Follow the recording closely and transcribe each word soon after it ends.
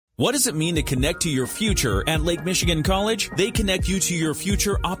What does it mean to connect to your future at Lake Michigan College? They connect you to your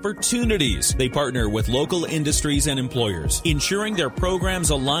future opportunities. They partner with local industries and employers, ensuring their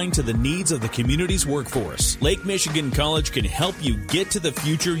programs align to the needs of the community's workforce. Lake Michigan College can help you get to the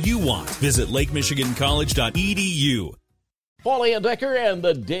future you want. Visit lakemichigancollege.edu. Paulie and Decker and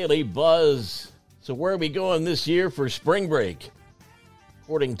the Daily Buzz. So where are we going this year for spring break?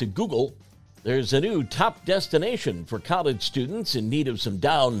 According to Google, there's a new top destination for college students in need of some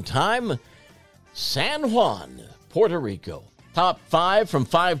downtime. San Juan, Puerto Rico. Top 5 from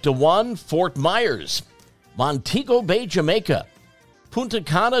 5 to 1, Fort Myers, Montego Bay, Jamaica, Punta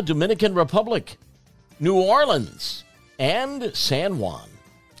Cana, Dominican Republic, New Orleans, and San Juan.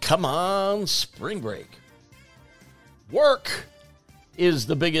 Come on, spring break. Work is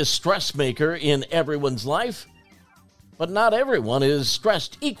the biggest stress maker in everyone's life, but not everyone is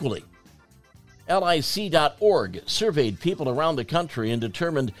stressed equally. LIC.org surveyed people around the country and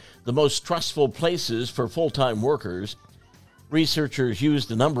determined the most stressful places for full-time workers. Researchers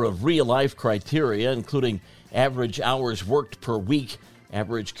used a number of real-life criteria, including average hours worked per week,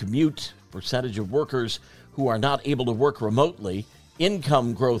 average commute, percentage of workers who are not able to work remotely,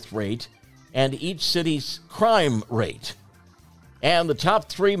 income growth rate, and each city's crime rate. And the top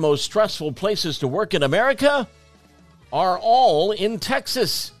 3 most stressful places to work in America are all in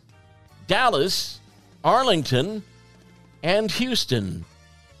Texas: Dallas, Arlington, and Houston.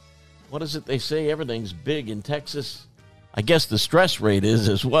 What is it they say? Everything's big in Texas. I guess the stress rate is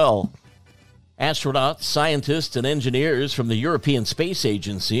as well. Astronauts, scientists, and engineers from the European Space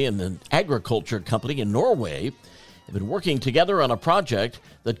Agency and an agriculture company in Norway have been working together on a project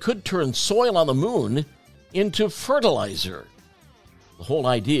that could turn soil on the moon into fertilizer. The whole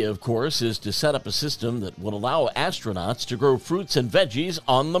idea, of course, is to set up a system that will allow astronauts to grow fruits and veggies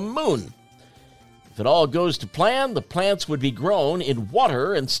on the moon. If it all goes to plan, the plants would be grown in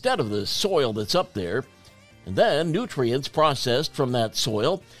water instead of the soil that's up there, and then nutrients processed from that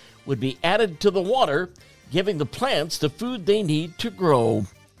soil would be added to the water, giving the plants the food they need to grow.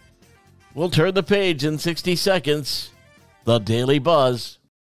 We'll turn the page in 60 seconds. The Daily Buzz.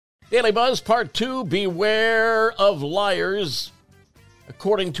 Daily Buzz Part 2, Beware of Liars.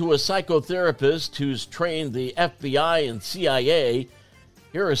 According to a psychotherapist who's trained the FBI and CIA,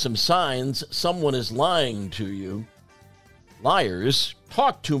 here are some signs someone is lying to you. Liars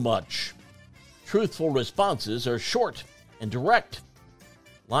talk too much. Truthful responses are short and direct.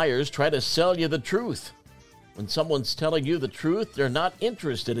 Liars try to sell you the truth. When someone's telling you the truth, they're not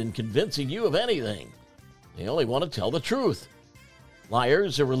interested in convincing you of anything. They only want to tell the truth.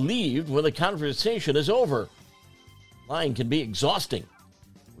 Liars are relieved when the conversation is over. Lying can be exhausting,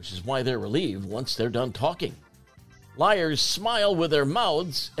 which is why they're relieved once they're done talking. Liars smile with their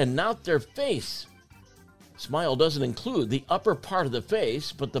mouths and not their face. Smile doesn't include the upper part of the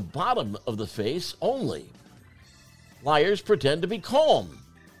face, but the bottom of the face only. Liars pretend to be calm.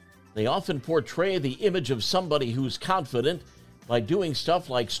 They often portray the image of somebody who's confident by doing stuff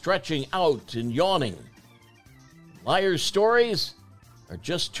like stretching out and yawning. Liars' stories are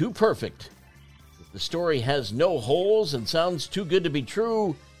just too perfect. If the story has no holes and sounds too good to be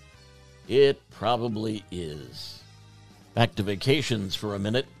true, it probably is. Back to vacations for a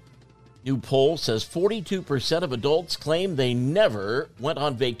minute. New poll says 42% of adults claim they never went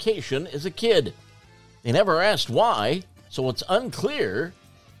on vacation as a kid. They never asked why, so it's unclear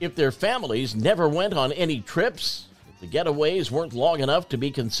if their families never went on any trips, if the getaways weren't long enough to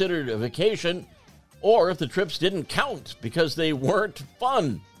be considered a vacation, or if the trips didn't count because they weren't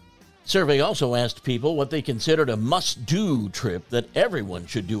fun. Survey also asked people what they considered a must-do trip that everyone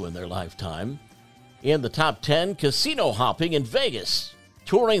should do in their lifetime. In the top 10, casino hopping in Vegas,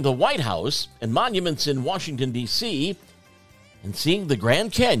 touring the White House and monuments in Washington, D.C., and seeing the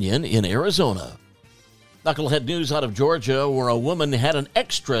Grand Canyon in Arizona. Knucklehead news out of Georgia, where a woman had an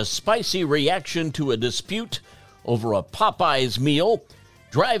extra spicy reaction to a dispute over a Popeyes meal,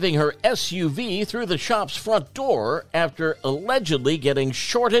 driving her SUV through the shop's front door after allegedly getting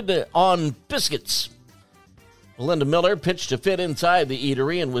shorted on biscuits. Melinda Miller pitched a fit inside the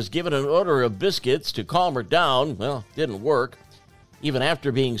eatery and was given an order of biscuits to calm her down. Well, didn't work. Even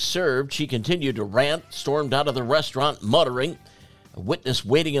after being served, she continued to rant, stormed out of the restaurant muttering. A witness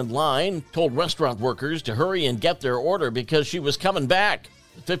waiting in line told restaurant workers to hurry and get their order because she was coming back.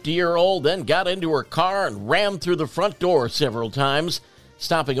 The 50-year-old then got into her car and rammed through the front door several times,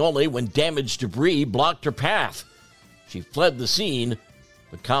 stopping only when damaged debris blocked her path. She fled the scene,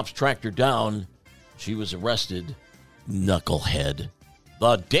 but cops tracked her down. She was arrested. Knucklehead.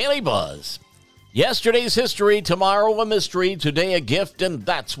 The Daily Buzz. Yesterday's history, tomorrow a mystery, today a gift, and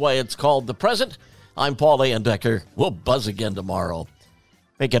that's why it's called the present. I'm Paul Decker. We'll buzz again tomorrow.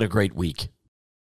 Make it a great week.